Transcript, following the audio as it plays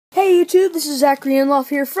YouTube, this is Zachary Anloff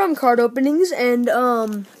here from Card Openings, and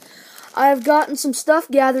I've gotten some stuff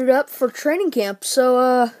gathered up for training camp,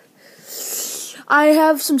 so I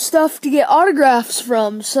have some stuff to get autographs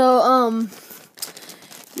from, so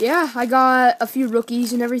yeah, I got a few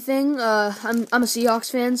rookies and everything. I'm a Seahawks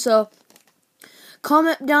fan, so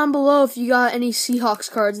comment down below if you got any Seahawks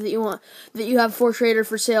cards that you have for trade or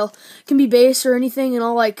for sale. It can be base or anything, and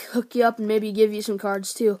I'll hook you up and maybe give you some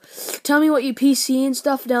cards too. Tell me what you PC and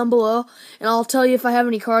stuff down below, and I'll tell you if I have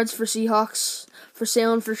any cards for Seahawks for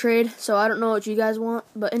sale and for trade. So I don't know what you guys want,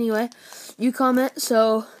 but anyway, you comment.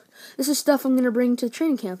 So this is stuff I'm gonna bring to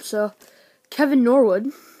training camp. So Kevin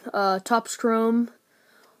Norwood, Topps Chrome,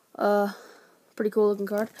 pretty cool looking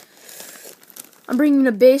card. I'm bringing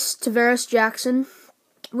a base Tavares Jackson.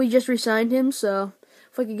 We just re-signed him, so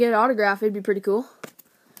if I could get an autograph, it'd be pretty cool.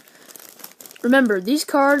 Remember, these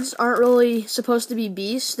cards aren't really supposed to be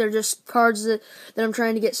beasts. They're just cards that I'm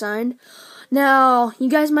trying to get signed. Now, you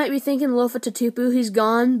guys might be thinking Lofa Tatupu, he's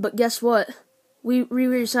gone, but guess what? We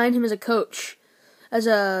re-signed him as a coach, as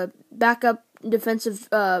a backup defensive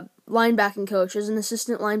linebacking coach, as an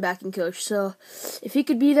assistant linebacking coach. So if he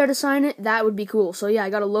could be there to sign it, that would be cool. So yeah, I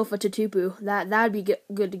got a Lofa Tatupu. That'd be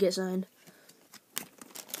good to get signed.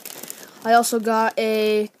 I also got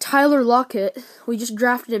a Tyler Lockett. We just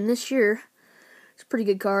drafted him this year. It's a pretty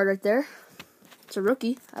good card right there. It's a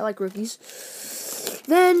rookie. I like rookies.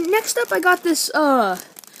 Then next up, I got this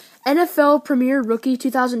NFL Premier Rookie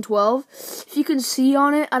 2012. If you can see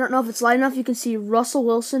on it, I don't know if it's light enough, you can see Russell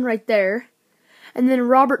Wilson right there. And then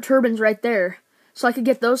Robert Turbin's right there. So I could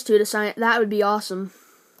get those two to sign it. That would be awesome.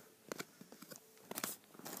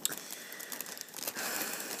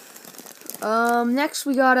 Next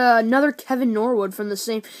we got another Kevin Norwood from the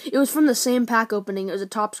same. It was from the same pack opening. It was a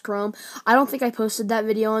Topps Chrome. I don't think I posted that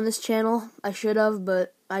video on this channel. I should have,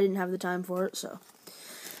 but I didn't have the time for it. So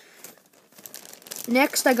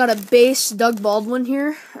next I got a base Doug Baldwin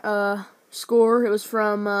here. Score. It was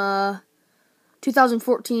from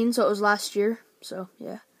 2014, so it was last year. So,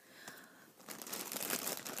 yeah.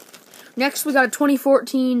 Next, we got a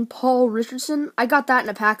 2014 Paul Richardson. I got that in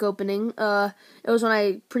a pack opening. It was when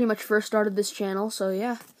I pretty much first started this channel, so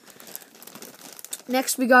yeah.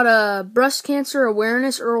 Next, we got a Breast Cancer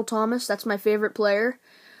Awareness Earl Thomas. That's my favorite player.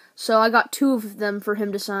 So, I got two of them for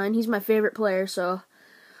him to sign. He's my favorite player, so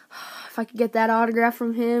if I could get that autograph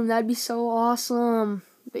from him, that'd be so awesome.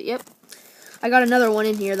 But, yep. I got another one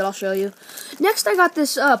in here that I'll show you. Next, I got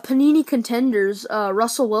this Panini Contenders,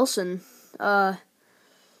 Russell Wilson. I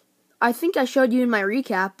think I showed you in my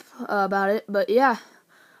recap about it, but yeah,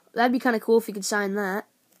 that'd be kind of cool if you could sign that.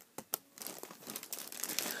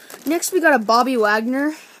 Next, we got a Bobby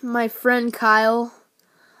Wagner. My friend Kyle,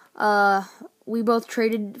 we both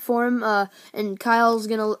traded for him, and Kyle's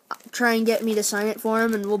gonna try and get me to sign it for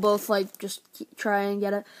him, and we'll both just try and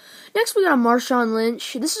get it. Next, we got a Marshawn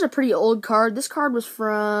Lynch. This is a pretty old card. This card was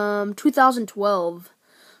from 2012,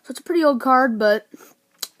 so it's a pretty old card, but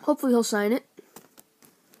hopefully he'll sign it.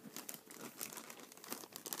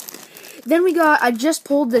 Then we got, I just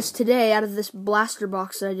pulled this today out of this blaster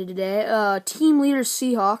box that I did today. Team Leader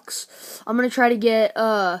Seahawks. I'm gonna try to get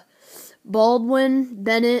Baldwin,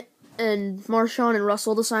 Bennett, and Marshawn and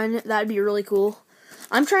Russell to sign it. That'd be really cool.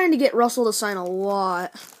 I'm trying to get Russell to sign a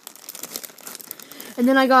lot. And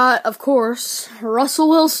then I got, of course, Russell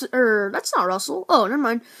Wilson, that's not Russell. Oh, never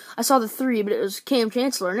mind. I saw the 3, but it was Cam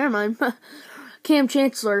Chancellor. Never mind. Cam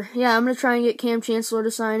Chancellor. Yeah, I'm going to try and get Cam Chancellor to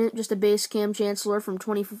sign it. Just a base Cam Chancellor from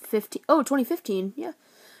 2015. Oh, 2015. Yeah,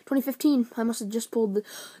 2015. I must have just pulled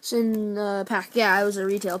this in pack. Yeah, it was a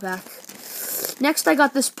retail pack. Next, I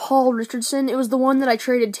got this Paul Richardson. It was the one that I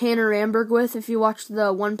traded Tanner Ramberg with, if you watched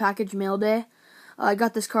the One Package Mail Day. I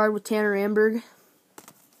got this card with Tanner Ramberg.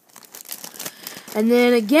 And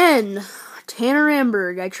then again, Tanner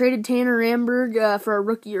Ramberg. I traded Tanner Ramberg for a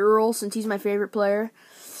rookie Earl, since he's my favorite player.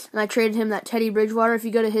 And I traded him that Teddy Bridgewater. If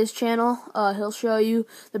you go to his channel, he'll show you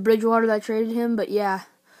the Bridgewater that I traded him. But yeah,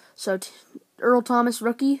 so Earl Thomas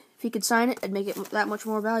rookie. If he could sign it, it'd make it that much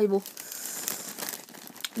more valuable.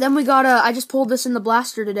 Then we got I just pulled this in the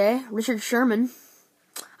blaster today. Richard Sherman.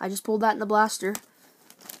 I just pulled that in the blaster.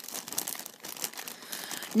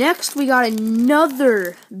 Next, we got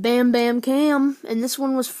another Bam Bam Cam, and this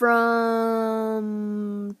one was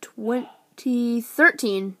from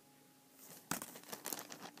 2013.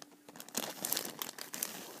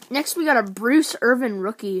 Next, we got a Bruce Irvin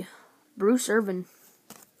rookie. Bruce Irvin.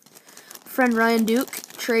 Friend Ryan Duke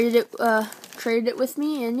traded it with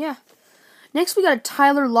me, and yeah. Next, we got a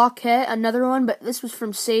Tyler Lockett, another one, but this was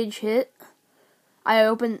from Sage Hit.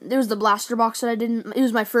 It was the blaster box that I didn't, it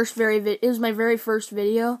was my very first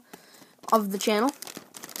video of the channel.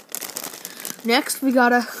 Next, we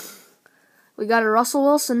got a Russell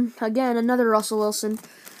Wilson. Again, another Russell Wilson.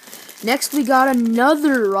 Next, we got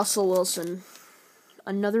another Russell Wilson.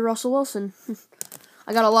 Another Russell Wilson.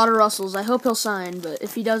 I got a lot of Russells. I hope he'll sign, but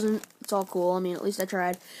if he doesn't, it's all cool. I mean, at least I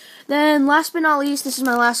tried. Then, last but not least, this is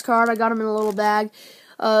my last card. I got him in a little bag.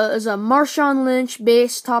 Is a Marshawn Lynch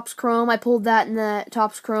base Topps Chrome. I pulled that in that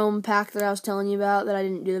Topps Chrome pack that I was telling you about that I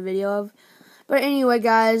didn't do the video of. But anyway,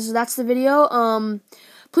 guys, that's the video.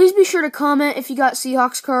 Please be sure to comment if you got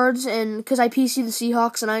Seahawks cards, and because I PC the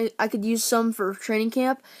Seahawks, and I could use some for training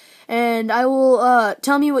camp. And I will,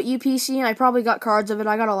 tell me what you PC, and I probably got cards of it.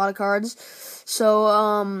 I got a lot of cards.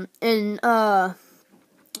 So,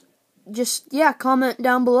 just, yeah, comment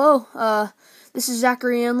down below. This is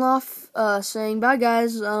Zachary Anloff, saying bye,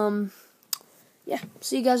 guys. Yeah,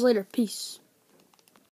 see you guys later. Peace.